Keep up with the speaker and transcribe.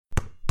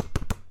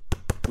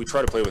We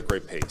try to play with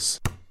great pace.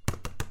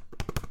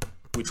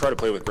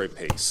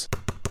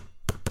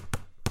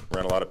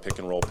 Ran a lot of pick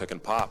and roll, pick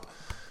and pop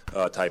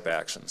type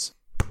actions.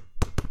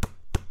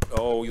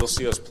 Oh, you'll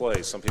see us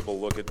play. Some people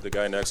look at the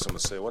guy next to him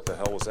and say, what the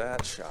hell was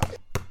that shot?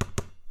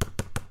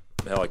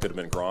 Hell, I could have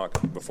been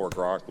Gronk before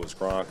Gronk was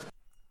Gronk.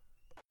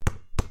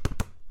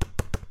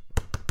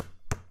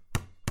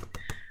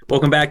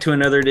 Welcome back to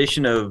another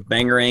edition of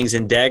Bangerangs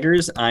and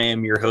Daggers. I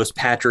am your host,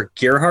 Patrick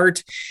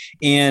Gerhart.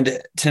 And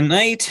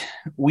tonight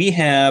we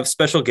have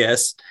special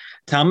guest,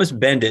 Thomas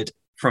Beindit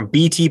from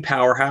BT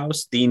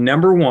Powerhouse, the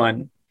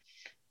 #1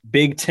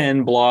 Big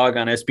Ten blog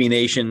on SB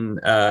Nation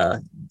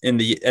in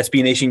the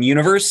SB Nation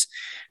universe.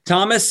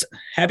 Thomas,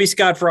 happy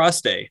Scott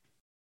Frost Day.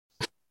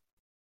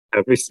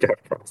 Happy Scott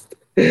Frost.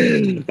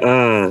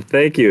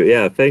 Thank you.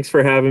 Yeah, thanks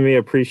for having me.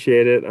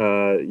 Appreciate it.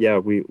 Yeah,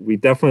 we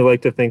definitely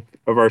like to think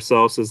of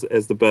ourselves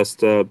as the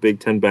best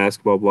Big Ten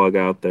basketball blog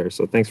out there.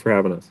 So thanks for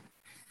having us.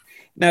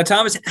 Now,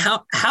 Thomas,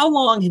 how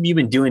long have you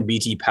been doing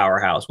BT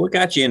Powerhouse? What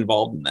got you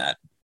involved in that?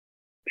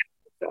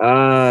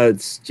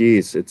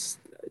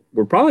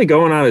 We're probably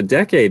going on a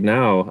decade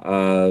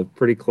now.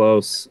 Pretty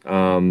close.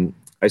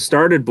 I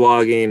started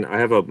blogging. I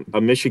have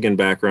a Michigan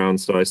background,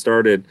 so I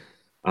started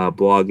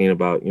blogging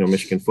about,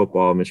 Michigan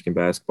football, Michigan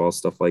basketball,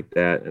 stuff like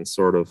that, and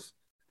sort of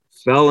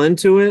fell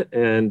into it.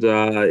 And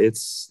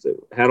it's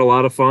had a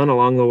lot of fun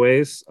along the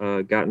ways.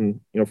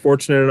 Gotten,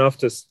 fortunate enough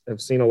to have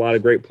seen a lot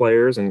of great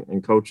players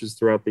and coaches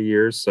throughout the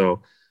years.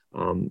 So,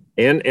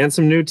 and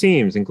some new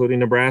teams, including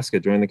Nebraska,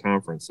 joined the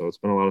conference. So it's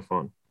been a lot of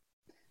fun.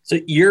 So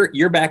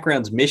your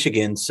background's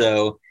Michigan,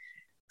 so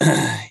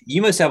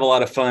you must have a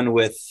lot of fun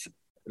with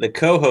the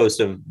co-host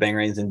of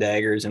Bangerangs and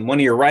Daggers and one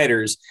of your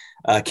writers,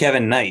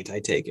 Kevin Knight, I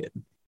take it.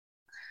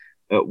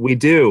 We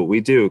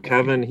do.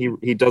 Kevin,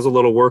 he does a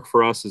little work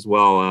for us as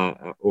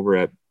well over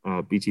at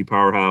BT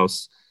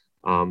Powerhouse.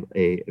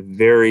 A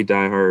very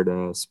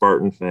diehard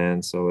Spartan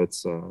fan, so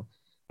it's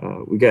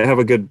have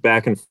a good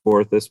back and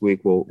forth this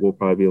week. We'll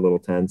probably be a little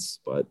tense,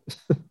 but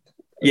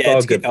yeah,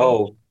 it's good.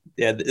 Oh,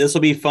 yeah, this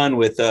will be fun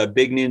with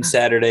Big Noon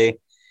Saturday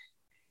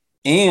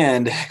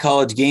and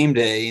College Game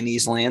Day in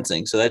East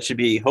Lansing. So that should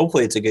be,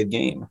 hopefully it's a good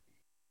game.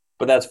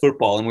 But that's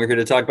football, and we're here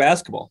to talk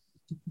basketball.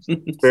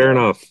 Fair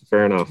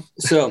enough.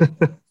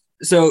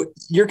 So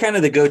you're kind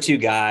of the go-to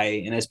guy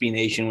in SB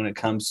Nation when it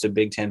comes to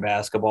Big Ten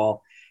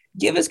basketball.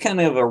 Give us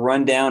kind of a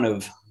rundown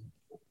of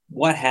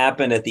what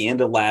happened at the end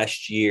of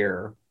last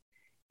year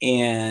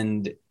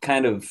and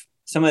kind of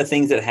some of the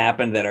things that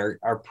happened that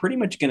are pretty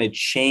much going to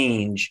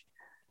change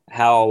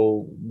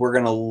how we're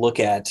going to look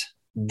at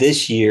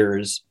this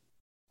year's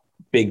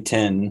Big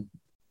Ten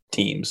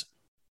teams.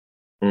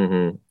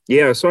 Mm-hmm.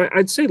 Yeah, so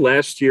I'd say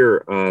last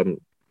year,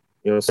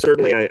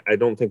 certainly I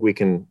don't think we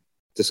can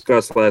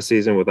discuss last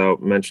season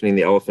without mentioning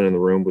the elephant in the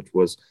room, which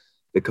was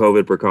the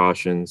COVID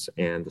precautions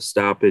and the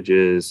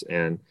stoppages.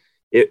 And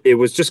it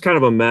was just kind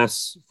of a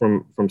mess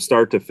from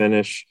start to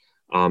finish.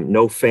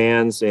 No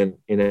fans in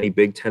any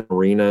Big Ten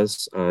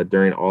arenas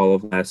during all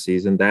of last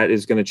season. That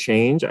is going to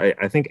change.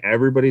 I think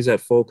everybody's at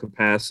full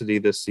capacity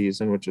this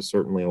season, which is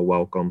certainly a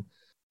welcome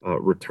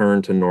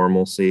return to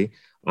normalcy.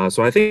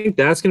 So I think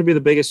that's going to be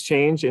the biggest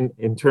change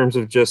in terms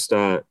of just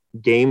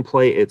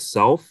gameplay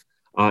itself.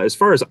 As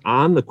far as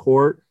on the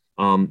court,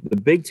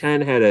 the Big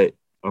Ten had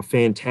a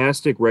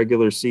fantastic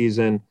regular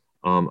season.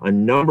 A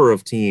number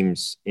of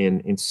teams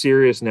in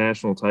serious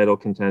national title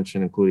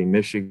contention, including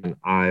Michigan,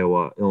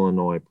 Iowa,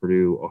 Illinois,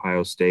 Purdue,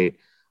 Ohio State,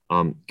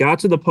 got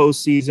to the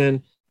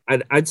postseason.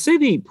 I'd say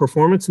the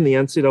performance in the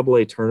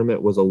NCAA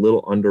tournament was a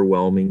little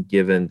underwhelming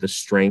given the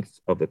strength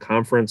of the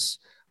conference.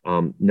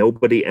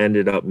 Nobody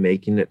ended up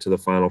making it to the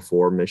Final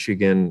Four.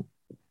 Michigan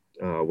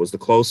was the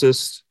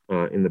closest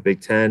in the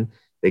Big Ten.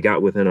 They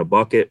got within a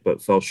bucket,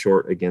 but fell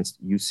short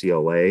against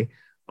UCLA.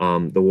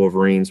 The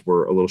Wolverines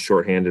were a little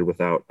shorthanded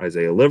without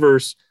Isaiah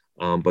Livers,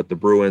 but the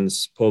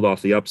Bruins pulled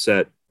off the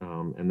upset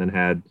and then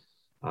had,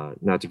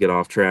 not to get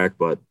off track,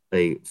 but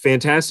a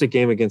fantastic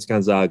game against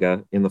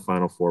Gonzaga in the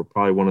Final Four,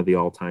 probably one of the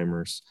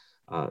all-timers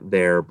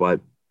there.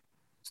 But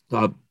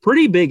a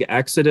pretty big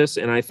exodus,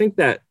 and I think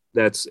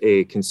that's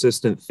a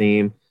consistent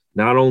theme,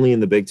 not only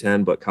in the Big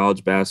Ten, but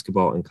college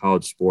basketball and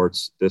college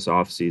sports this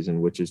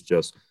offseason, which is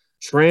just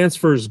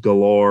transfers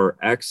galore,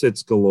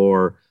 exits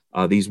galore,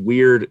 these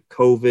weird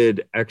COVID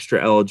extra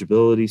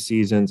eligibility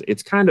seasons.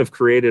 It's kind of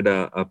created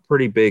a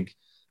pretty big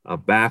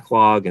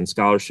backlog and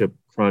scholarship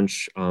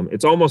crunch.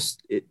 It's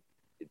almost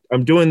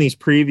I'm doing these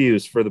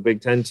previews for the Big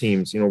Ten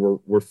teams.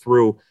 We're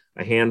through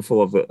a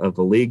handful of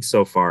the league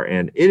so far,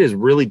 and it is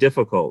really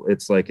difficult.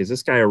 It's like, is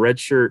this guy a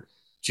redshirt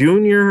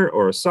junior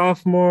or a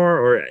sophomore?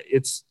 Or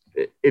it's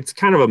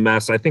kind of a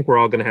mess. I think we're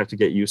all going to have to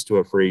get used to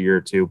it for a year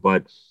or two.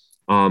 But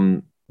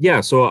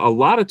so a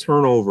lot of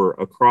turnover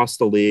across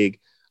the league.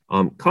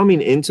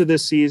 Coming into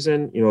this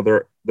season,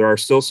 there are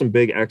still some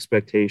big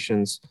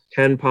expectations.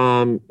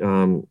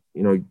 KenPom,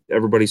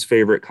 everybody's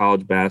favorite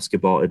college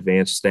basketball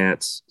advanced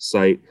stats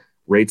site,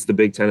 rates the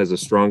Big Ten as the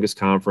strongest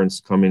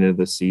conference coming into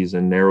the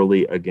season,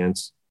 narrowly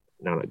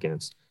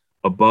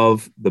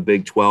above the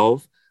Big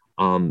 12.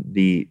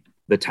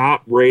 The the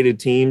top rated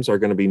teams are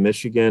going to be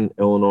Michigan,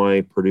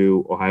 Illinois,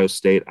 Purdue, Ohio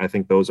State. I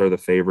think those are the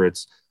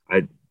favorites.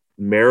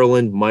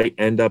 Maryland might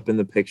end up in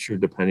the picture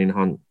depending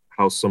on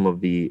how some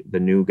of the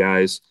new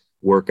guys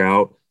work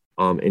out.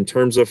 In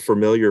terms of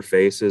familiar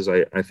faces,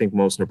 I think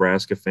most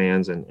Nebraska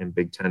fans and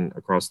Big Ten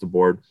across the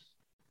board,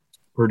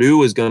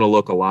 Purdue is going to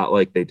look a lot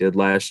like they did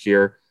last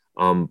year,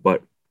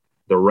 but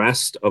the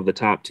rest of the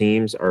top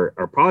teams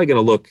are probably going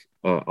to look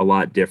a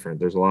lot different.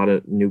 There's a lot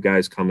of new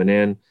guys coming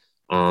in,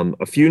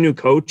 a few new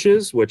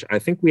coaches, which I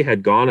think we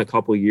had gone a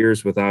couple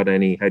years without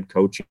any head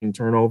coaching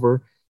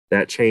turnover.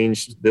 That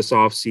changed this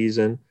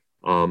offseason.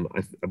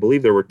 I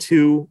believe there were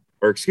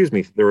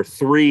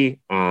three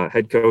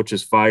head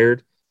coaches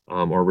fired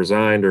or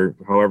resigned, or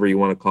however you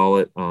want to call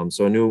it.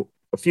 So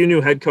a few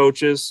new head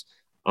coaches,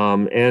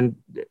 and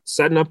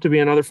setting up to be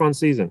another fun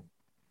season.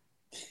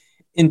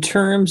 In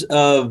terms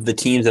of the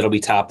teams that'll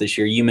be top this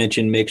year, you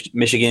mentioned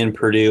Michigan,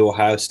 Purdue,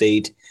 Ohio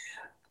State.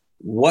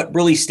 What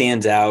really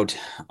stands out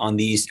on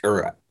these,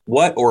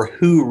 or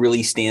who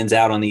really stands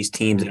out on these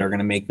teams that are going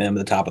to make them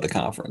the top of the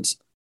conference?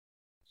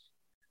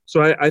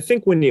 So I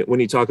think when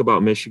you talk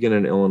about Michigan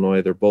and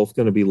Illinois, they're both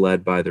going to be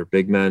led by their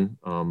big men.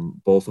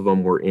 Both of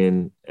them were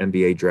in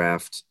NBA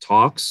draft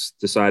talks,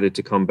 decided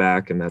to come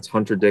back, and that's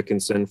Hunter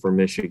Dickinson for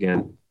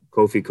Michigan,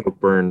 Kofi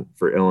Cockburn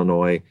for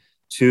Illinois.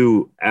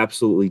 Two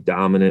absolutely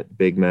dominant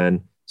big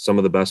men, some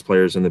of the best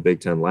players in the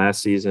Big Ten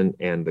last season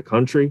and the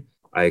country.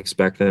 I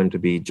expect them to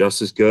be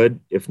just as good,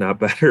 if not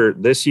better,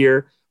 this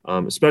year,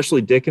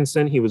 especially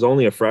Dickinson. He was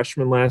only a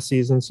freshman last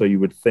season, so you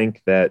would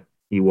think that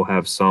he will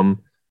have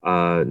some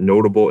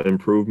notable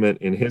improvement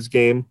in his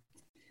game.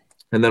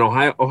 And then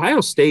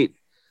Ohio State,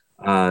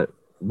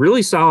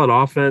 really solid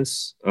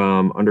offense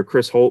under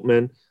Chris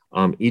Holtmann.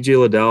 E.J.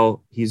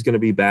 Liddell, he's going to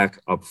be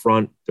back up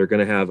front. They're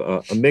going to have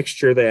a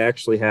mixture. They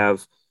actually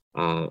have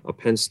a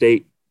Penn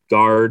State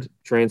guard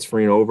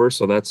transferring over,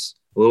 so that's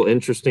a little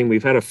interesting.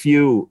 We've had a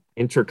few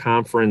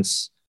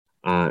interconference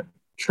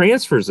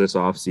transfers this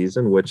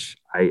offseason, which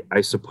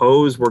I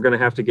suppose we're going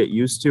to have to get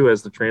used to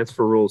as the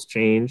transfer rules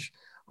change,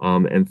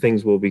 and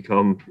things will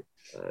become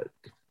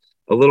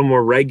a little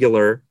more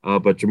regular.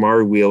 But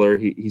Jamari Wheeler,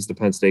 he's the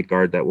Penn State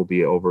guard that will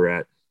be over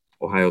at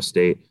Ohio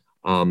State.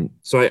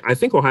 So I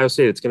think Ohio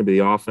State, it's going to be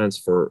the offense.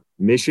 For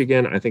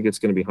Michigan, I think it's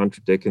going to be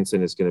Hunter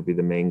Dickinson is going to be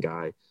the main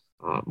guy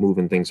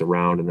moving things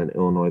around, and then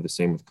Illinois, the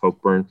same with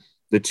Cockburn.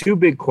 The two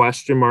big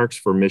question marks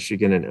for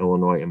Michigan and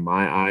Illinois, in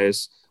my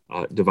eyes,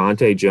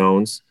 Devontae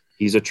Jones,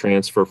 he's a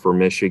transfer for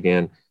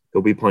Michigan.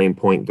 He'll be playing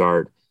point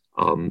guard.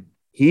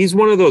 He's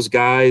one of those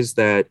guys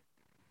that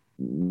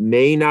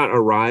may not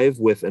arrive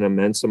with an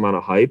immense amount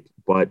of hype,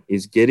 but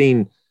is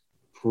getting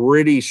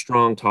pretty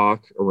strong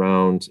talk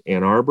around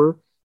Ann Arbor.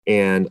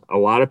 And a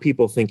lot of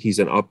people think he's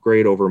an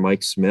upgrade over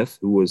Mike Smith,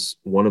 who was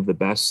one of the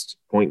best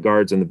point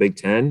guards in the Big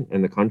Ten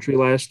in the country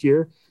last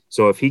year.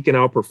 So if he can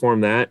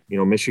outperform that,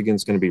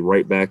 Michigan's going to be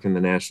right back in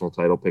the national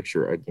title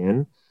picture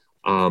again.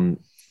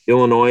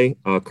 Illinois,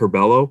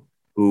 Curbelo,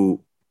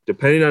 who,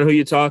 depending on who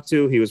you talk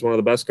to, he was one of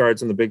the best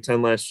guards in the Big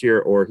Ten last year,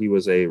 or he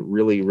was a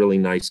really, really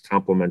nice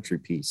complementary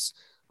piece.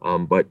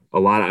 But a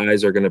lot of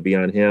eyes are going to be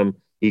on him.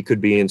 He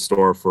could be in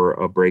store for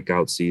a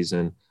breakout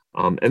season.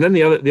 And then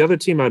the other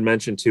team I'd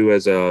mention too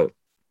as a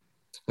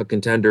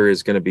contender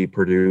is going to be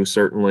Purdue.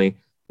 Certainly,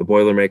 the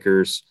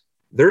Boilermakers.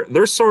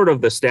 They're sort of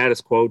the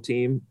status quo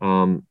team.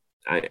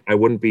 I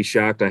wouldn't be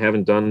shocked. I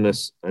haven't done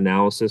this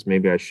analysis.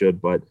 Maybe I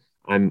should, but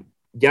I'm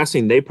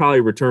guessing they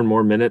probably return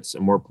more minutes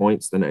and more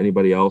points than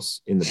anybody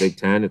else in the Big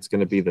Ten. It's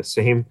going to be the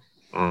same.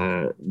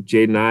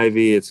 Jaden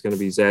Ivey. It's going to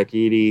be Zach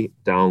Edey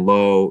down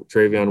low.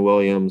 Travion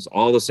Williams.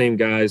 All the same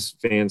guys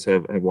fans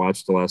have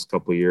watched the last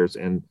couple of years,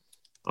 and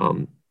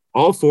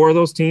all four of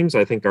those teams,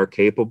 I think, are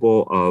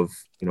capable of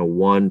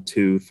 1,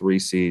 2, 3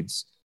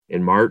 seeds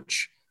in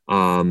March.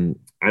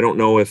 I don't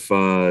know if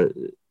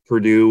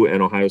Purdue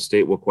and Ohio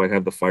State will quite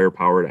have the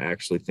firepower to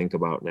actually think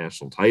about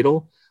national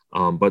title,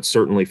 but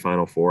certainly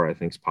Final Four, I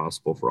think, is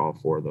possible for all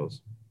four of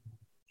those.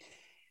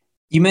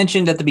 You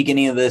mentioned at the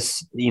beginning of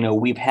this,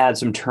 we've had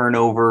some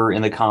turnover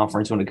in the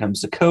conference when it comes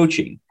to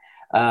coaching.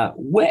 Out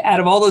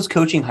of all those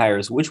coaching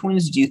hires, which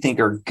ones do you think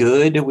are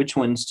good? Which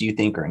ones do you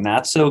think are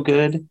not so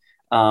good?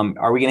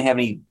 Are we going to have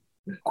any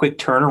quick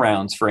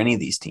turnarounds for any of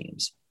these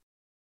teams?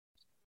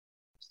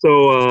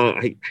 So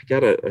I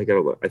gotta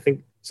look. I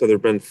think so.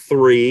 There've been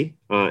 3: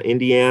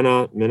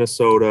 Indiana,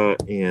 Minnesota,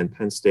 and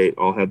Penn State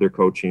all had their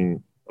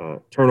coaching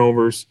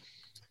turnovers.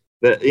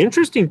 The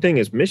interesting thing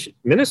is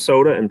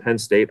Minnesota and Penn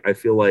State, I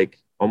feel like,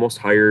 almost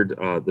hired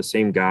the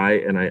same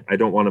guy, and I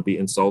don't want to be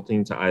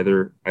insulting to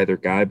either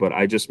guy, but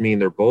I just mean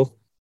they're both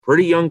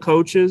pretty young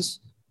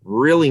coaches,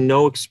 really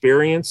no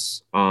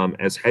experience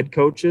as head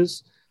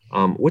coaches.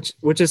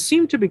 Which has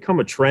seemed to become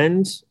a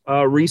trend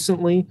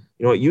recently.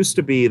 It used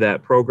to be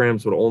that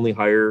programs would only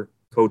hire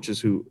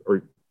coaches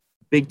or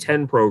Big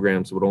Ten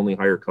programs would only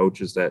hire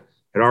coaches that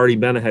had already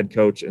been a head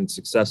coach and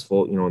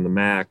successful, in the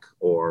MAC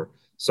or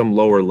some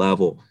lower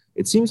level.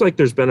 It seems like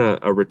there's been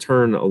a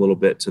return a little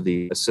bit to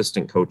the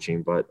assistant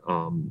coaching,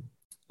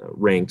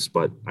 ranks,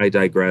 but I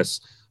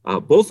digress.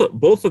 Both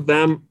of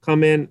them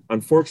come in,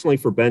 unfortunately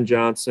for Ben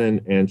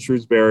Johnson and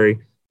Shrewsbury,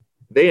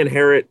 they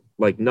inherit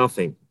like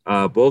nothing.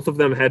 Both of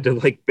them had to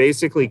like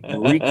basically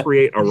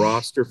recreate a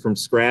roster from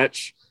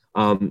scratch.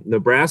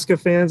 Nebraska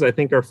fans, I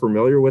think, are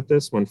familiar with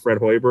this when Fred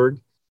Hoiberg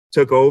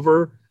took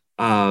over,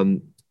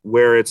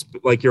 where it's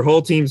like your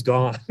whole team's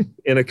gone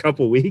in a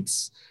couple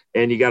weeks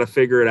and you got to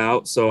figure it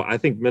out. So I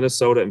think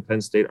Minnesota and Penn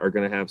State are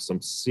going to have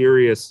some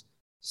serious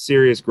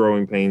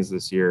growing pains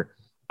this year.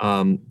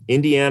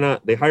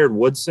 Indiana, they hired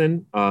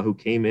Woodson, who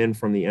came in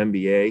from the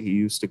NBA. He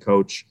used to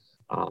coach,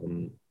 I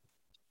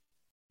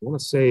want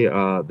to say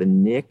the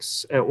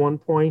Knicks at one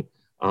point,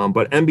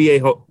 but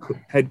NBA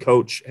head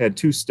coach, had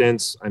 2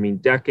 stints. I mean,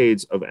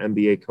 decades of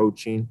NBA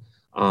coaching.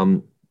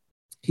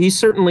 He's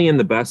certainly in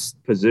the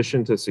best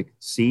position to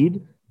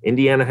succeed.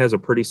 Indiana has a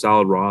pretty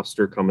solid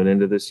roster coming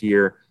into this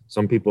year.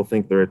 Some people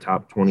think they're a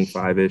top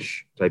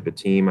 25-ish type of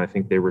team. I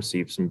think they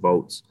received some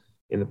votes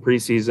in the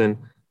preseason.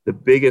 The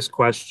biggest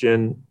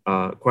questions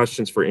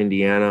for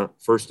Indiana,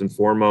 first and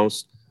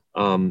foremost,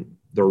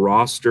 the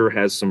roster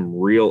has some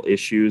real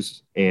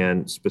issues,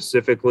 and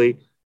specifically,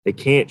 they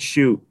can't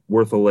shoot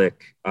worth a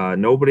lick.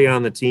 Nobody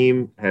on the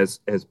team has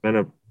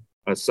been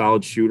a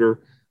solid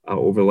shooter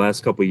over the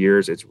last couple of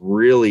years. It's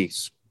really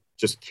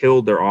just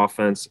killed their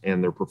offense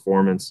and their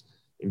performance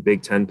in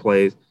Big Ten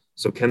plays.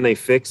 So can they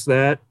fix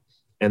that?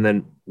 And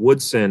then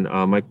Woodson,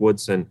 Mike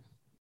Woodson,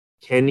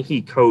 can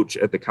he coach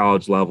at the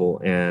college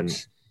level? And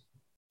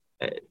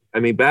I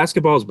mean,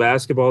 basketball is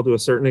basketball to a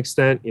certain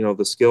extent. You know,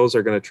 the skills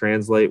are going to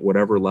translate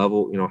whatever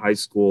level, you know, high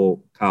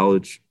school,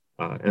 college,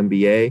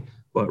 NBA.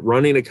 But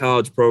running a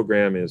college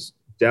program is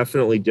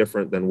definitely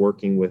different than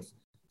working with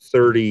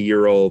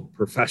 30-year-old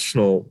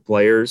professional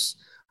players.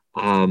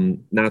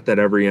 Not that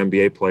every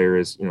NBA player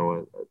is, you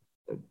know,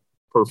 a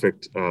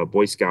perfect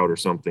Boy Scout or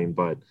something,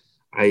 but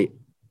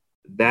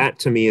that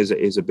to me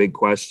is a big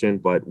question.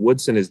 But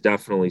Woodson is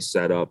definitely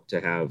set up to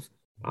have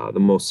the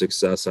most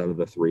success out of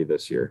the 3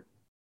 this year.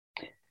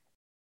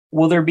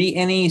 Will there be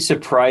any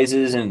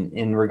surprises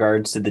in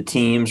regards to the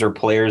teams or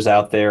players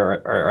out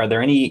there? Are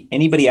there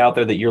anybody out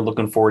there that you're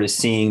looking forward to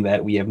seeing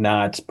that we have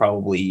not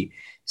probably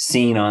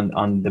seen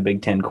on the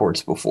Big Ten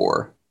courts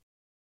before?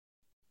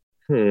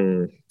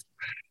 I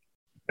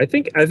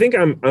think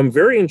I'm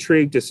very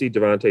intrigued to see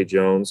Devontae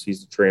Jones.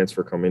 He's a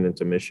transfer coming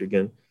into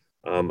Michigan.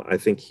 I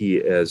think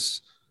he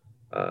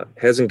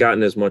hasn't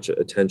gotten as much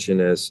attention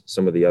as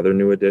some of the other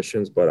new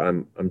additions, but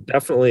I'm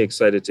definitely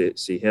excited to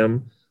see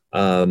him.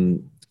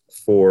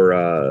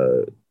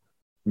 For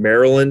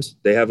Maryland,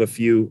 they have a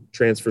few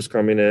transfers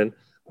coming in.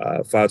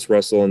 Fats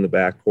Russell in the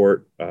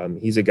backcourt.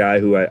 He's a guy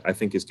who I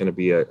think is going to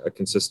be a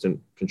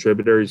consistent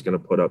contributor. He's going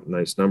to put up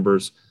nice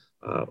numbers.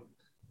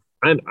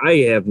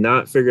 I have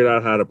not figured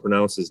out how to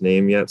pronounce his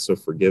name yet, so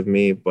forgive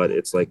me, but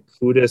it's like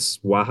Qudus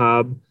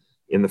Wahab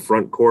in the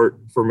front court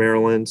for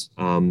Maryland.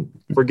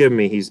 Forgive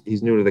me,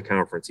 he's new to the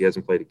conference. He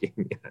hasn't played a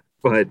game yet,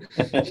 but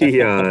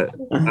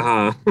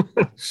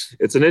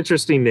it's an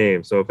interesting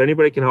name. So if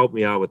anybody can help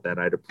me out with that,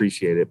 I'd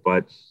appreciate it.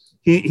 But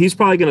he's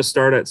probably going to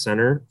start at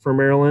center for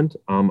Maryland.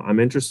 I'm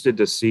interested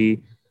to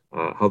see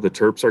how the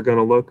Terps are going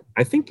to look.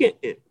 I think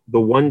the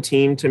one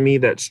team to me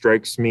that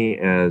strikes me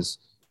as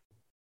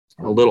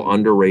a little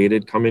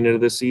underrated coming into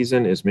the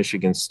season is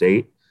Michigan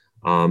State.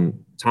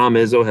 Tom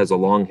Izzo has a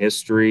long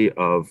history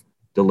of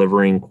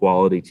delivering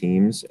quality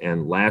teams,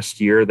 and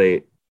last year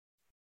they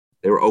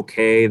were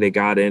okay. They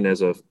got in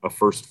as a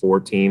first 4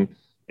 team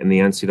in the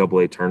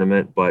NCAA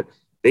tournament, but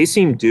they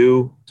seem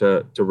due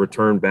to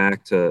return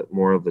back to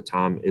more of the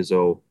Tom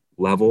Izzo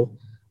level.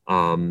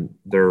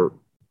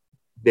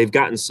 They've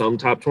gotten some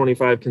top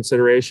 25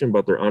 consideration,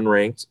 but they're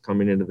unranked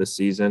coming into the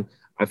season.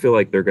 I feel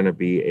like they're going to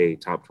be a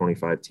top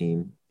 25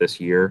 team this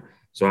year.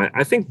 So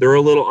I think they're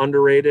a little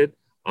underrated.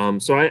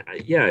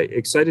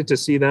 Excited to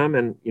see them.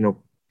 And, you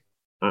know,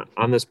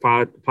 on this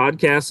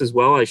podcast as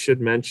well, I should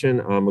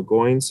mention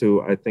McGoins,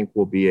 who I think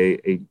will be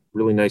a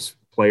really nice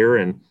player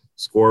and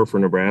scorer for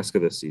Nebraska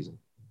this season.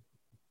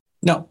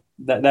 No,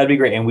 that'd be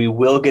great. And we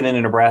will get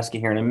into Nebraska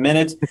here in a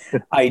minute.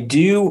 I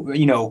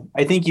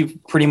think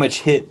you've pretty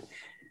much hit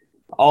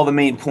all the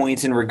main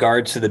points in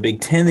regards to the Big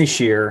Ten this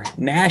year.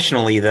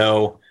 Nationally,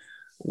 though,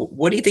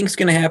 what do you think is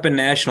going to happen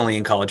nationally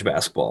in college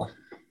basketball?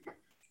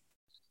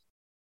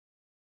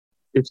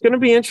 It's going to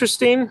be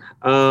interesting.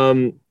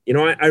 I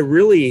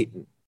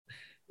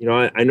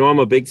know I'm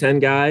a Big Ten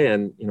guy,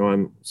 and, you know,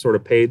 I'm sort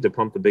of paid to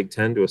pump the Big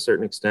Ten to a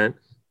certain extent.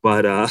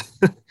 But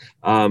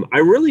I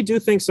really do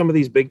think some of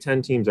these Big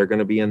Ten teams are going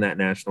to be in that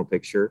national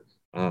picture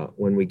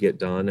when we get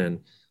done. And,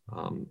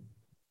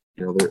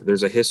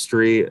 there's a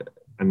history.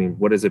 I mean,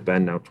 what has it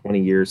been now? 20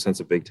 years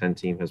since a Big Ten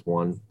team has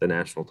won the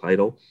national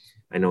title.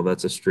 I know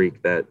that's a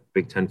streak that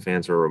Big Ten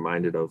fans are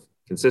reminded of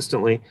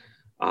consistently.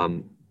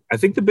 I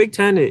think the Big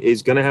Ten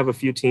is going to have a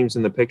few teams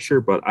in the picture,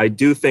 but I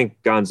do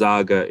think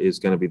Gonzaga is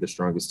going to be the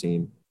strongest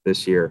team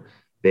this year.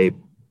 They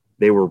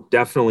were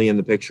definitely in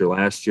the picture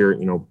last year.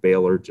 You know,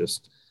 Baylor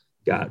just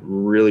got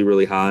really,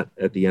 really hot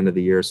at the end of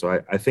the year.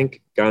 So I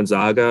think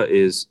Gonzaga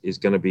is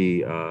going to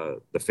be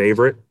the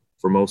favorite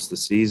for most of the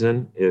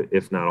season,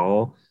 if not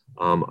all.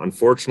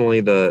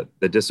 Unfortunately, the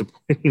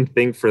disappointing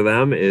thing for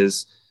them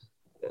is,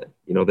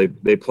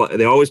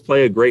 they always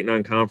play a great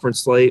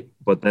non-conference slate,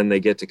 but then they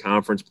get to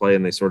conference play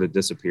and they sort of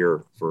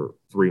disappear for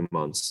 3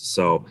 months.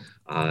 So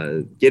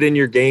get in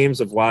your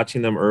games of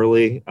watching them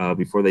early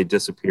before they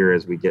disappear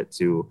as we get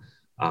to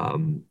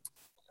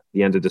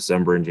the end of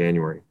December and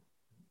January.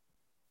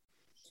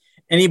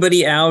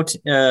 Anybody out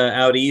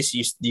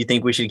east do you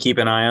think we should keep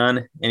an eye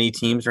on? Any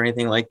teams or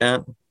anything like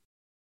that?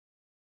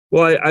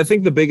 Well, I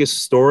think the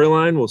biggest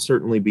storyline will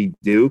certainly be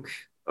Duke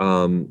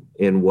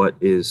in what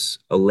is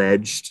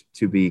alleged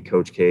to be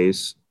Coach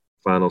K's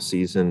final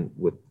season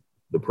with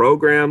the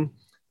program.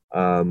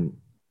 I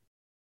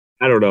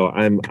don't know.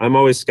 I'm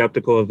always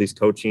skeptical of these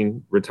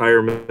coaching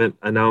retirement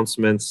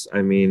announcements.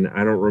 I mean,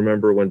 I don't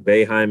remember when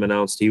Boeheim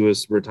announced he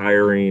was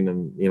retiring,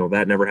 and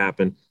that never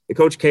happened. The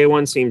Coach K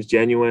one seems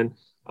genuine.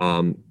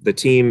 The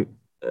team,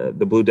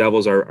 the Blue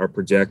Devils, are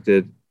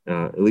projected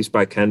at least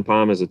by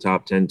KenPom as a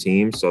top 10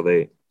 team, so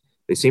they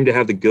seem to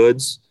have the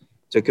goods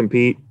to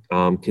compete.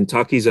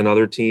 Kentucky's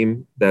another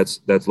team that's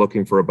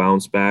looking for a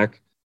bounce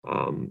back.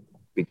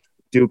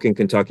 Duke and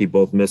Kentucky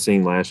both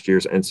missing last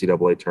year's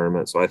NCAA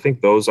tournament, so I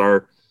think those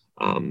are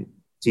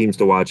teams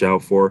to watch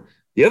out for.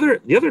 The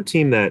other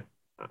team that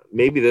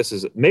maybe this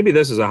is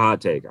a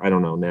hot take, I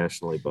don't know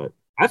nationally, but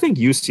I think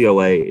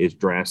UCLA is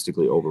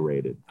drastically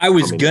overrated. I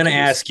was gonna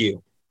ask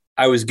you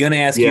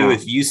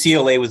if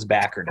UCLA was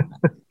back or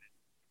not.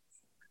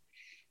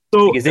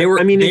 So because they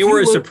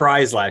were a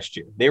surprise last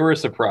year. They were a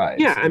surprise.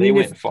 Yeah, I mean,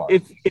 went far.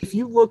 If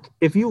you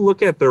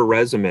look at their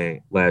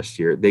resume last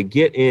year, they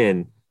get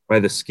in by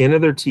the skin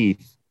of their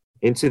teeth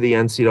into the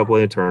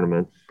NCAA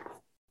tournament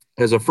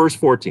as a first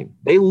 4 team.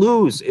 They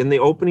lose in the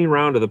opening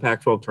round of the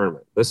Pac-12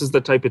 tournament. This is the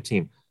type of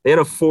team. They had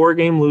a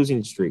 4-game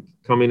losing streak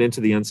coming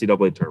into the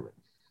NCAA tournament.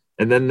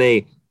 And then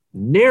they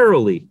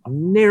narrowly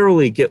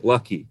get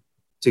lucky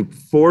to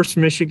force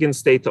Michigan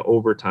State to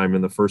overtime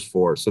in the first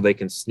 4 so they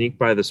can sneak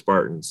by the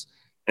Spartans.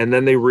 And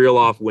then they reel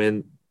off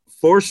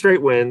 4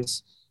 straight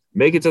wins,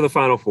 make it to the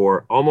Final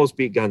Four, almost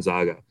beat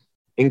Gonzaga.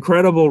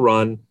 Incredible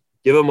run.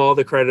 Give them all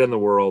the credit in the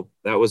world.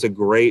 That was a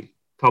great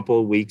couple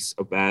of weeks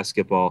of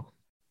basketball.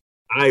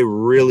 I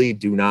really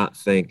do not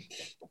think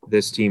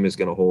this team is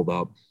going to hold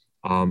up.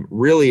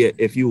 Really,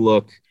 if you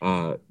look,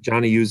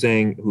 Johnny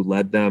Uzang, who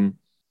led them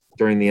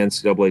during the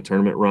NCAA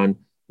tournament run,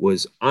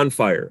 was on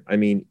fire. I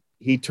mean,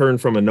 he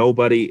turned from a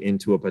nobody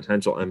into a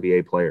potential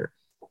NBA player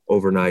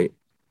overnight.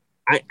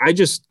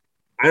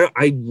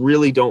 I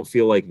really don't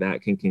feel like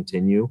that can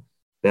continue,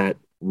 that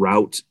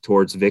route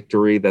towards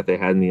victory that they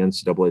had in the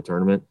NCAA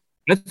tournament.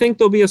 I think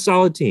they'll be a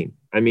solid team.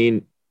 I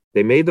mean,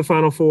 they made the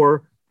Final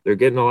Four. They're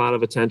getting a lot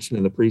of attention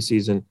in the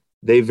preseason.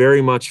 They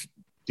very much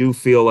do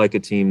feel like a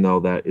team, though,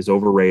 that is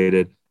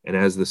overrated. And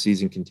as the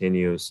season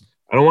continues,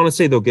 I don't want to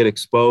say they'll get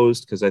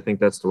exposed because I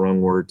think that's the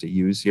wrong word to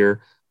use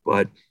here,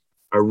 but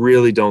I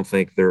really don't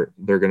think they're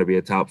going to be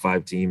a top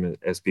 5 team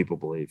as people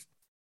believe.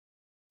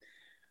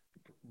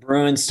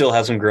 Bruins still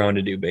have some growing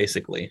to do,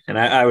 basically, and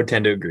I would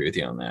tend to agree with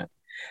you on that.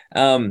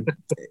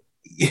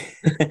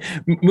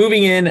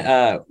 Moving in,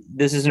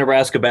 this is a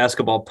Nebraska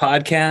basketball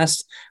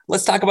podcast.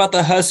 Let's talk about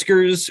the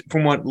Huskers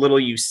from what little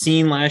you've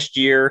seen last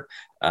year,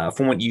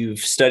 from what you've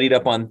studied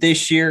up on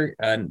this year.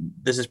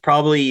 This is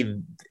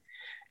probably,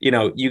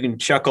 you can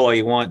chuckle all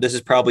you want. This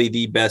is probably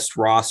the best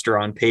roster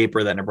on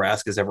paper that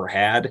Nebraska's ever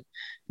had.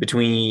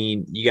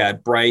 Between you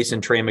got Bryce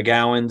and Trey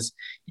McGowans,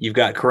 you've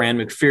got Coran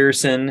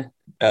McPherson,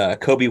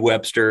 Kobe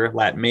Webster,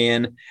 Lat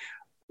Mayen.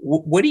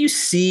 What do you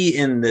see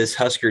in this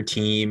Husker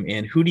team,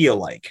 and who do you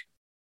like?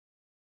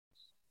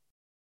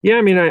 Yeah,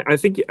 I mean, I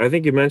think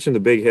you mentioned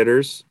the big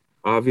hitters.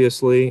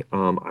 Obviously,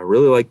 I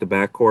really like the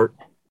backcourt.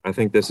 I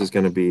think this is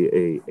going to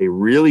be a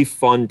really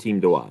fun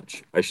team to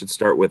watch. I should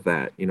start with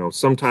that.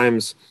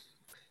 Sometimes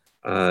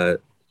fun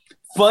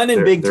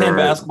and Big Ten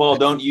basketball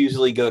don't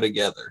usually go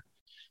together.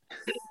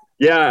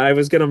 Yeah, I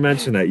was going to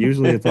mention that.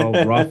 Usually it's all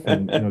rough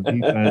and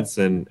defense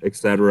and et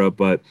cetera.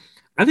 But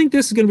I think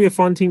this is going to be a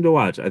fun team to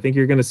watch. I think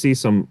you're going to see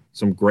some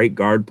great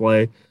guard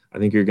play. I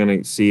think you're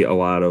going to see a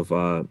lot of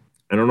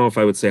I don't know if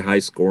I would say high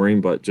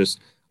scoring, but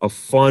just a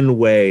fun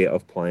way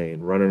of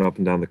playing, running up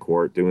and down the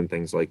court, doing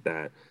things like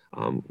that.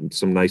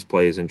 Some nice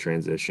plays in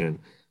transition.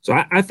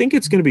 So I think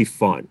it's going to be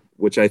fun,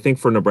 which I think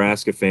for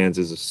Nebraska fans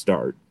is a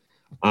start.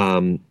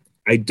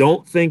 I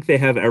don't think they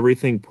have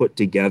everything put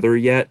together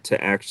yet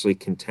to actually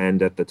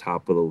contend at the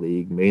top of the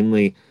league.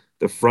 Mainly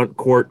the front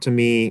court to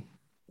me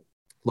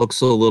looks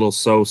a little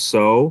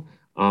so-so.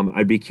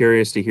 I'd be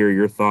curious to hear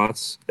your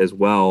thoughts as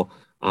well.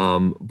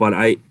 But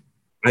I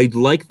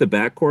like the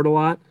backcourt a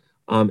lot.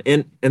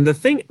 And the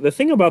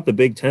thing about the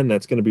Big Ten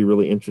that's going to be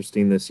really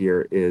interesting this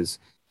year is,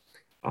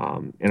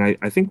 and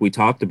I think we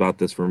talked about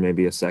this for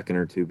maybe a second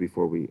or two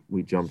before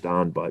we jumped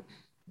on, but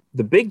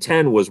the Big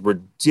Ten was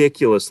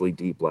ridiculously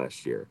deep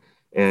last year.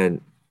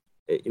 And,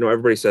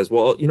 everybody says,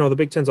 well, the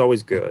Big Ten's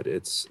always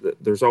good.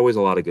 There's always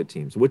a lot of good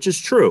teams, which is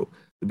true.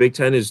 The Big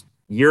Ten is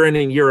year in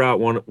and year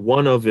out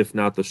one of, if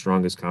not the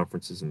strongest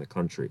conferences in the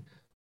country.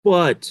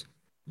 But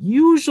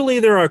usually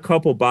there are a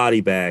couple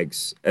body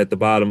bags at the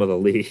bottom of the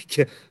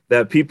league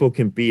that people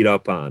can beat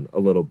up on a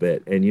little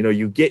bit. And,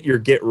 you get your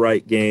get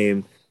right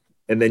game,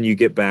 and then you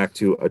get back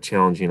to a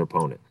challenging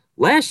opponent.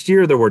 Last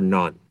year, there were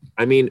none.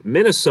 I mean,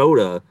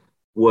 Minnesota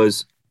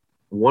was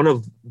one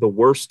of the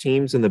worst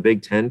teams in the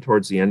Big Ten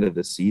towards the end of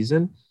the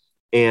season,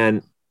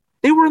 and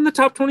they were in the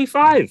top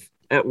 25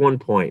 at one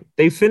point.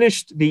 They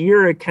finished the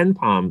year at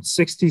KenPom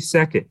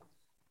 62nd.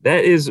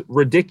 That is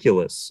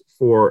ridiculous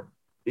for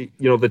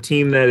the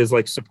team that is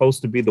like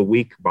supposed to be the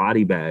weak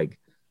body bag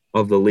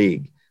of the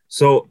league.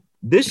 So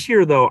this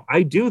year, though,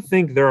 I do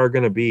think there are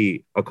going to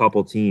be a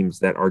couple teams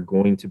that are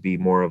going to be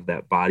more of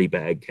that body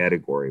bag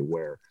category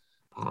where,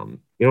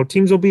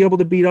 teams will be able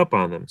to beat up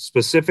on them.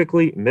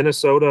 Specifically,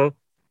 Minnesota,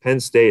 Penn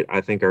State,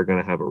 I think are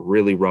going to have a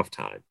really rough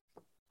time.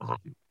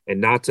 And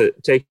not to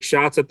take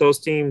shots at those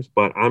teams,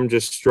 but I'm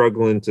just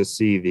struggling to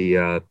see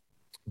the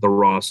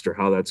roster,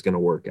 how that's going to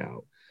work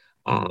out.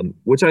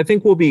 Which I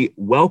think will be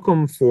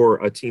welcome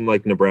for a team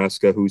like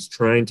Nebraska, who's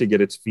trying to get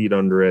its feet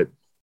under it,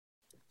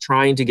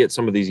 trying to get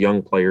some of these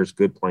young players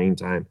good playing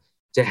time,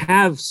 to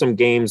have some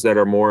games that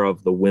are more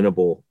of the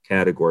winnable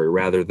category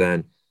rather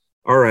than,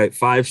 all right,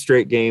 5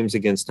 straight games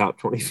against top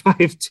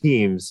 25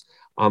 teams.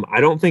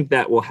 I don't think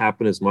that will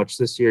happen as much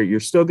this year. You're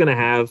still going to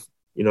have,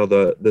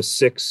 the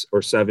 6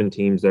 or 7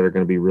 teams that are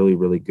going to be really,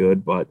 really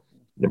good, but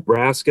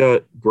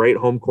Nebraska, great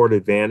home court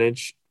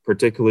advantage,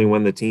 particularly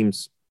when the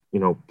team's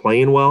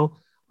playing well.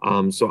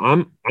 So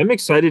I'm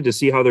excited to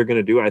see how they're going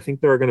to do. I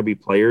think there are going to be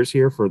players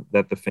here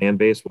that the fan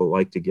base will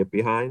like to get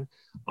behind.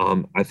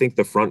 I think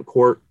the front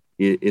court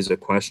is a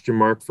question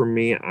mark for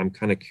me. I'm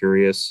kind of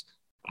curious.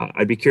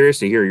 I'd be curious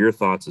to hear your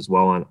thoughts as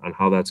well on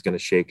how that's going to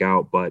shake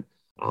out. But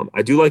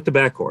I do like the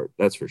backcourt,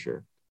 that's for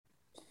sure.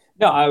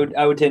 No,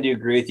 I would tend to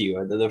agree with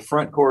you. The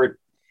front court,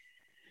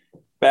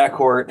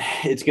 backcourt,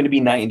 it's going to be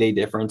night and day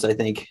difference. I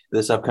think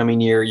this upcoming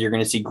year you're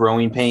going to see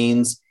growing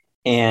pains.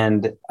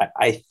 And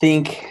I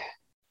think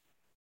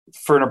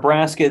for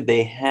Nebraska,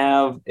 they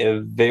have a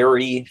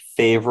very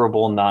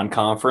favorable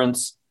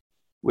non-conference,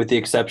 with the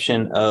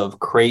exception of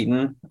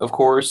Creighton, of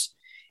course.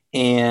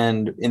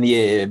 And in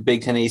the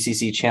Big Ten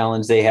ACC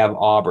Challenge, they have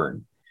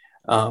Auburn,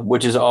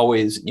 which is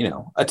always,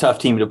 a tough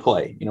team to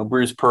play.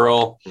 Bruce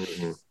Pearl,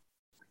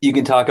 you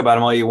can talk about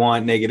him all you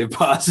want, negative,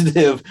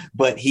 positive,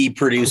 but he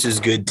produces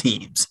good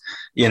teams.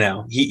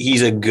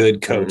 He's a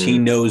good coach. He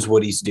knows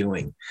what he's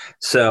doing.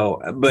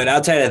 So, but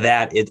outside of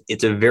that,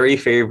 it's a very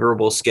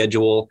favorable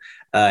schedule.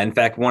 In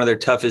fact, one of their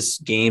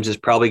toughest games is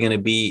probably going to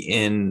be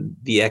in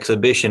the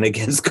exhibition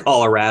against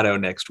Colorado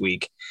next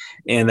week.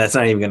 And that's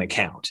not even going to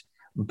count.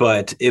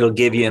 But it'll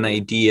give you an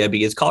idea,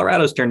 because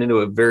Colorado's turned into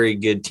a very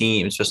good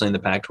team, especially in the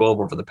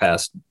Pac-12 over the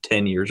past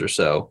 10 years or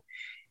so.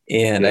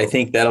 And I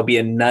think that'll be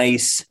a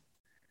nice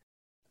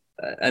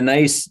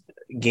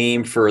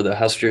game for the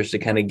Huskers to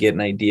kind of get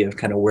an idea of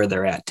kind of where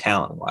they're at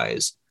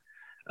talent-wise.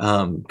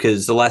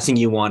 Because the last thing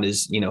you want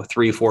is,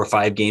 3, 4,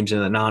 5 games in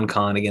the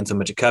non-con against a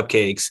bunch of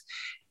cupcakes,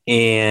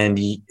 and,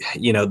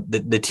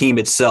 the team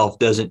itself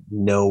doesn't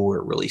know where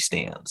it really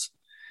stands.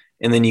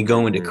 And then you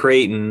go into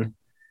Creighton,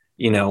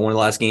 one of the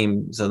last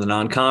games of the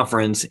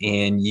non-conference,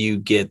 and you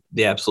get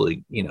the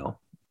absolute,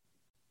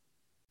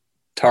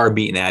 tar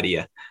beaten out of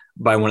you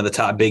by one of the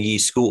top Big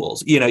East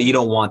schools. You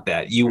don't want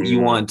that. You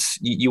want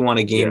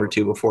a game or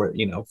two before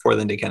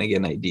them to kind of get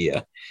an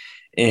idea.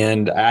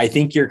 And I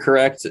think you're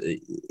correct.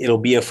 It'll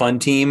be a fun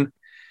team.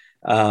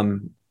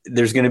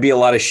 There's going to be a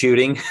lot of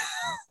shooting.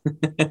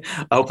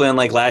 Hopefully,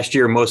 unlike last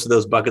year, most of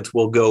those buckets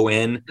will go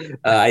in.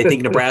 I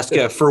think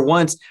Nebraska for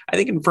once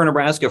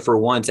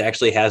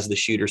actually has the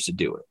shooters to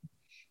do it.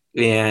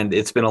 And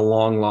it's been a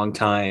long, long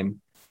time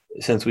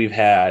since we've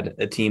had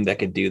a team that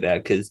could do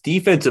that, because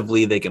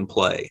defensively they can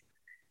play.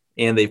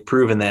 And they've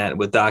proven that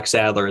with Doc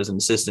Sadler as an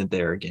assistant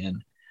there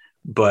again.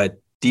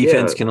 But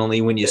defense can only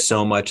win you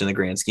so much in the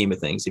grand scheme of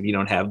things if you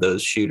don't have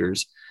those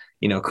shooters,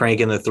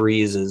 cranking the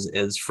threes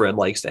as Fred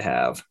likes to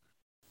have.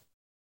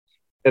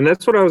 And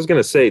that's what I was going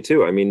to say,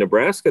 too. I mean,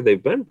 Nebraska,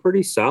 they've been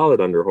pretty solid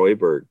under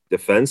Hoiberg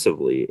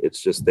defensively.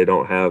 It's just they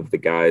don't have the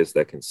guys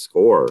that can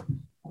score,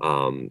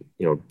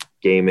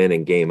 game in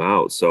and game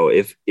out. So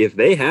if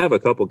they have a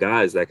couple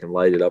guys that can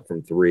light it up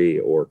from 3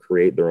 or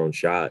create their own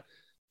shot,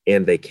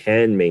 and they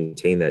can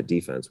maintain that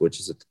defense, which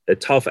is a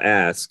tough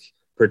ask,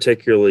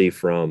 particularly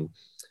from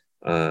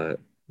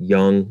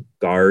young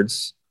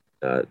guards.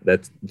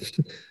 That's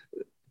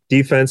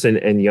defense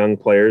and young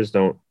players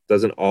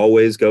doesn't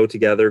always go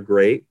together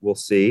great. We'll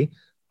see.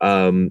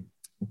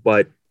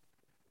 But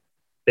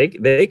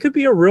they could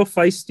be a real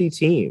feisty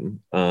team.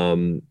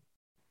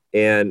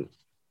 And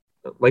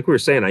like we were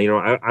saying,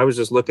 I was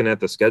just looking at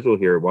the schedule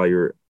here while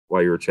you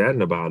were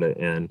chatting about it,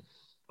 and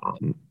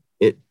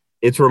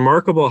it's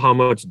remarkable how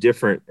much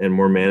different and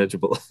more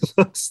manageable it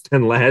looks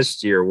than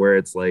last year, where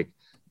it's like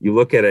you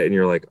look at it and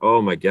you're like,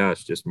 oh my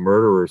gosh, just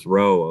murderer's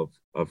row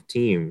of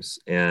teams.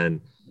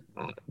 And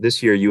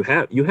this year you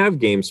have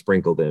games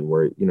sprinkled in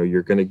where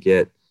you're going to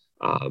get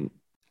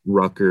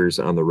Rutgers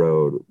on the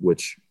road,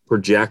 which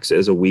projects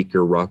as a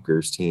weaker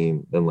Rutgers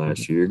team than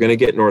last year. You're going to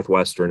get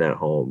Northwestern at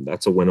home.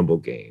 That's a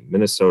winnable game.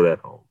 Minnesota at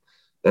home.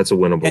 That's a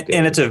winnable game.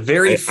 And it's a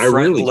very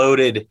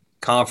front-loaded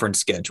conference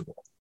schedule.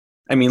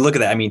 I mean, look at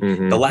that. I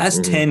mean, the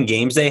last 10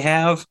 games they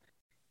have,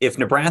 if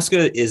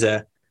Nebraska is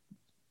a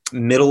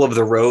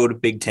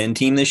middle-of-the-road Big Ten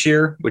team this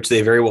year, which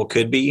they very well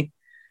could be,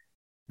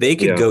 they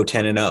could go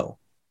 10-0.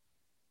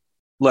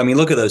 I mean,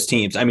 look at those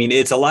teams. I mean,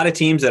 it's a lot of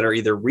teams that are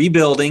either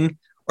rebuilding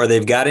or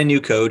they've got a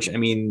new coach. I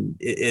mean,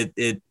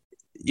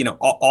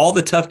 all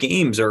the tough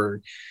games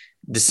are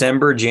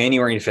December,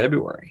 January, and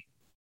February.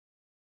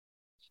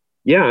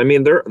 Yeah, I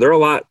mean, they're a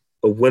lot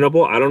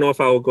winnable. I don't know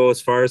if I will go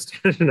as far as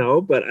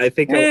 10-0, but I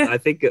think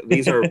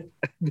these are.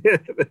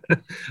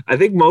 I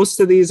think most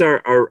of these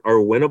are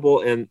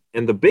winnable,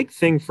 and the big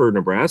thing for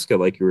Nebraska,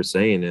 like you were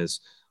saying, is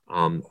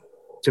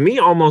to me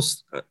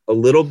almost a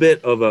little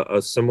bit of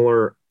a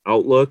similar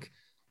outlook.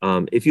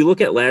 If you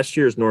look at last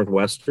year's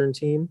Northwestern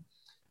team,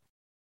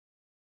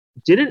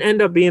 didn't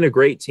end up being a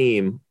great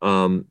team,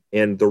 and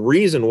the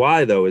reason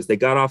why though is they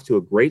got off to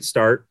a great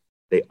start.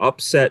 They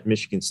upset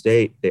Michigan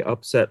State. They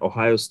upset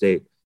Ohio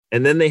State.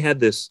 And then they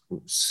had this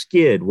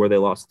skid where they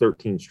lost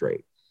 13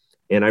 straight.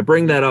 And I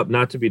bring that up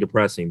not to be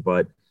depressing,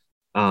 but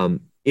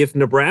if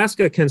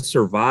Nebraska can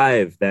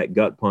survive that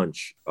gut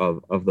punch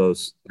of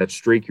that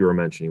streak you were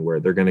mentioning, where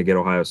they're going to get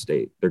Ohio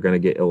State, they're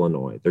going to get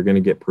Illinois, they're going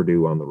to get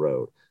Purdue on the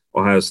road,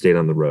 Ohio State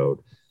on the road,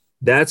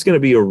 that's going to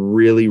be a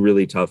really,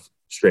 really tough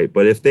straight.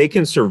 But if they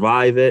can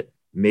survive it,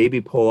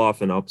 maybe pull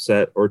off an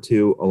upset or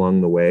two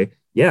along the way,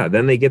 yeah,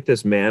 then they get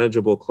this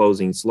manageable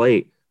closing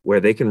slate where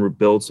they can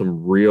rebuild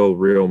some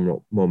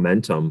real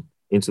momentum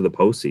into the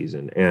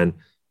postseason. And,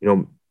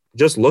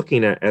 just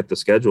looking at the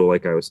schedule,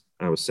 like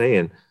I was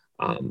saying,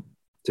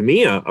 to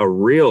me, a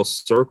real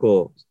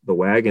circle the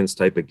wagons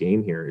type of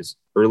game here is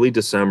early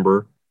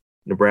December.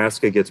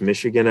 Nebraska gets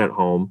Michigan at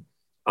home.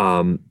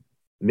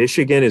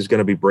 Michigan is going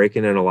to be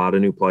breaking in a lot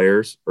of new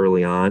players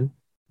early on.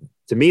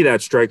 To me,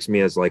 that strikes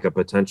me as like a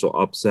potential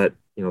upset.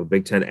 The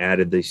Big Ten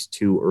added these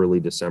 2 early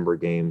December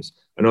games.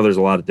 I know there's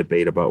a lot of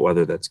debate about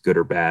whether that's good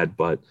or bad,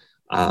 but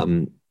how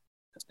many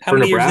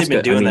years have they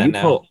been doing that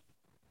now?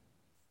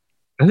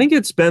 I think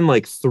it's been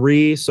like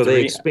 3. So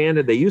they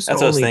expanded. They used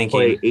to only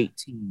play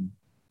 18.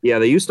 Yeah,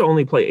 they used to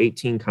only play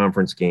 18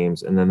 conference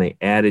games, and then they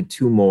added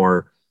 2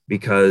 more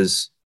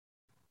because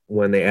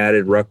when they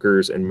added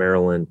Rutgers and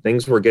Maryland,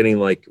 things were getting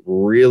like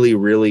really,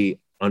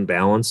 really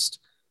unbalanced.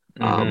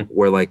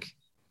 Where like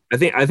I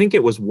think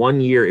it was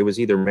 1 year, it was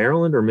either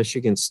Maryland or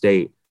Michigan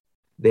State.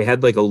 They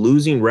had like a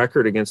losing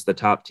record against the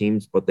top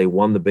teams, but they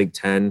won the Big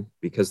Ten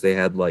because they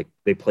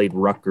played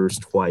Rutgers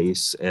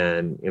twice,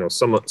 and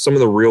some of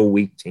the real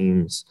weak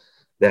teams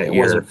that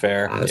year. Wasn't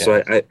fair.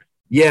 So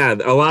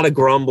a lot of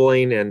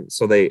grumbling, and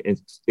so they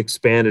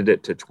expanded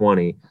it to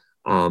 20,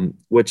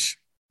 which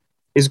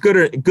is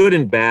good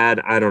and bad.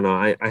 I don't know.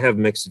 I have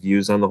mixed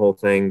views on the whole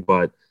thing,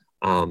 but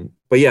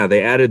yeah,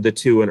 they added the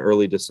 2 in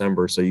early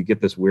December, so you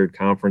get this weird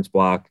conference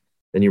block.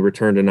 Then you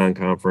return to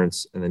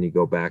non-conference, and then you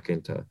go back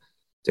into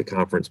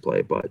conference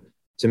play. But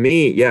to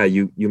me, yeah,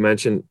 you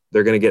mentioned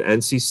they're going to get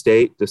NC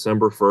State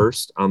December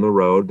 1st on the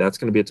road. That's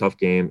going to be a tough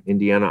game.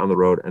 Indiana on the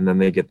road, and then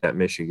they get that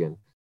Michigan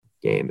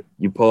game.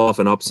 You pull off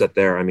an upset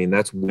there. I mean,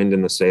 that's wind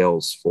in the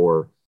sails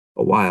for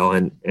a while.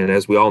 And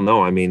as we all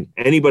know, I mean,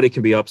 anybody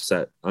can be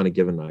upset on a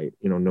given night,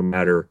 no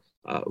matter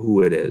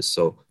who it is.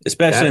 So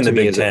especially in the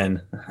Big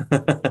Ten.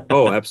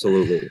 Oh,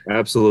 absolutely.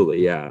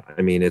 Absolutely. Yeah.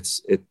 I mean,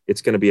 it's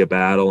going to be a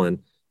battle, and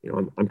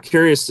I'm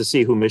curious to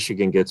see who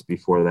Michigan gets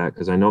before that,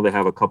 because I know they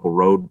have a couple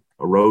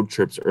road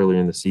trips earlier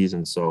in the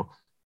season. So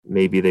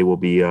maybe they will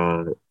be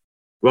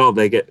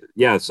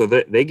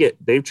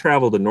they've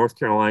traveled to North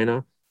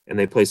Carolina, and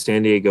they play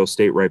San Diego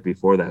State right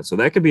before that. So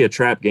that could be a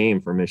trap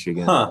game for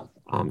Michigan.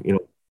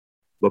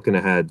 Looking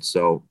ahead.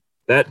 So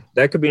that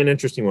could be an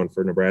interesting one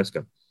for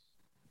Nebraska.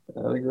 I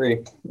would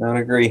agree.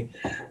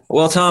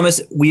 Well, Thomas,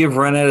 we have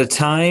run out of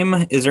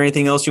time. Is there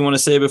anything else you want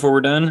to say before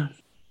we're done?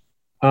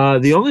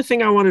 The only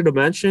thing I wanted to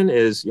mention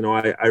is,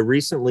 I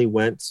recently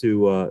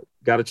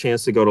got a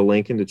chance to go to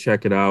Lincoln to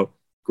check it out.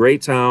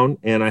 Great town.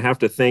 And I have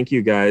to thank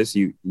you guys.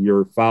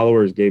 Your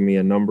followers gave me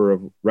a number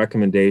of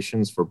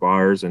recommendations for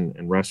bars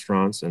and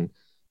restaurants and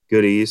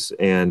goodies.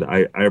 And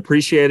I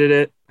appreciated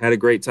it. Had a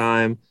great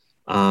time.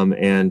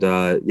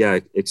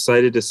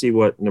 Excited to see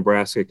what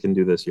Nebraska can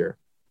do this year.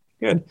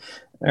 Good.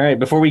 All right.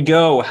 Before we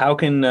go, how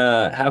can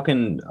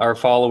our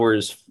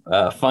followers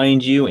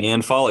find you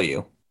and follow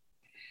you?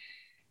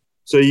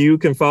 So you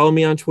can follow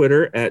me on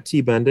Twitter at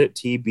tbendit,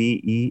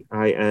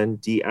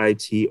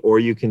 TBEINDIT, or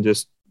you can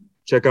just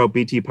check out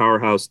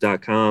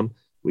btpowerhouse.com.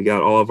 We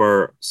got all of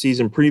our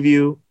season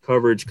preview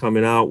coverage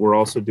coming out. We're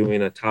also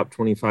doing a top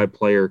 25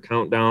 player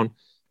countdown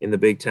in the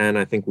Big Ten.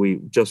 I think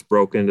we just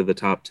broke into the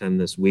top 10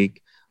 this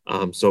week.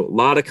 So a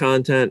lot of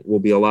content. Will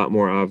be a lot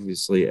more,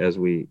 obviously, as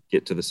we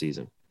get to the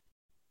season.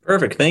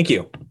 Perfect. Thank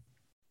you.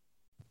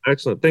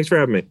 Excellent. Thanks for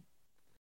having me.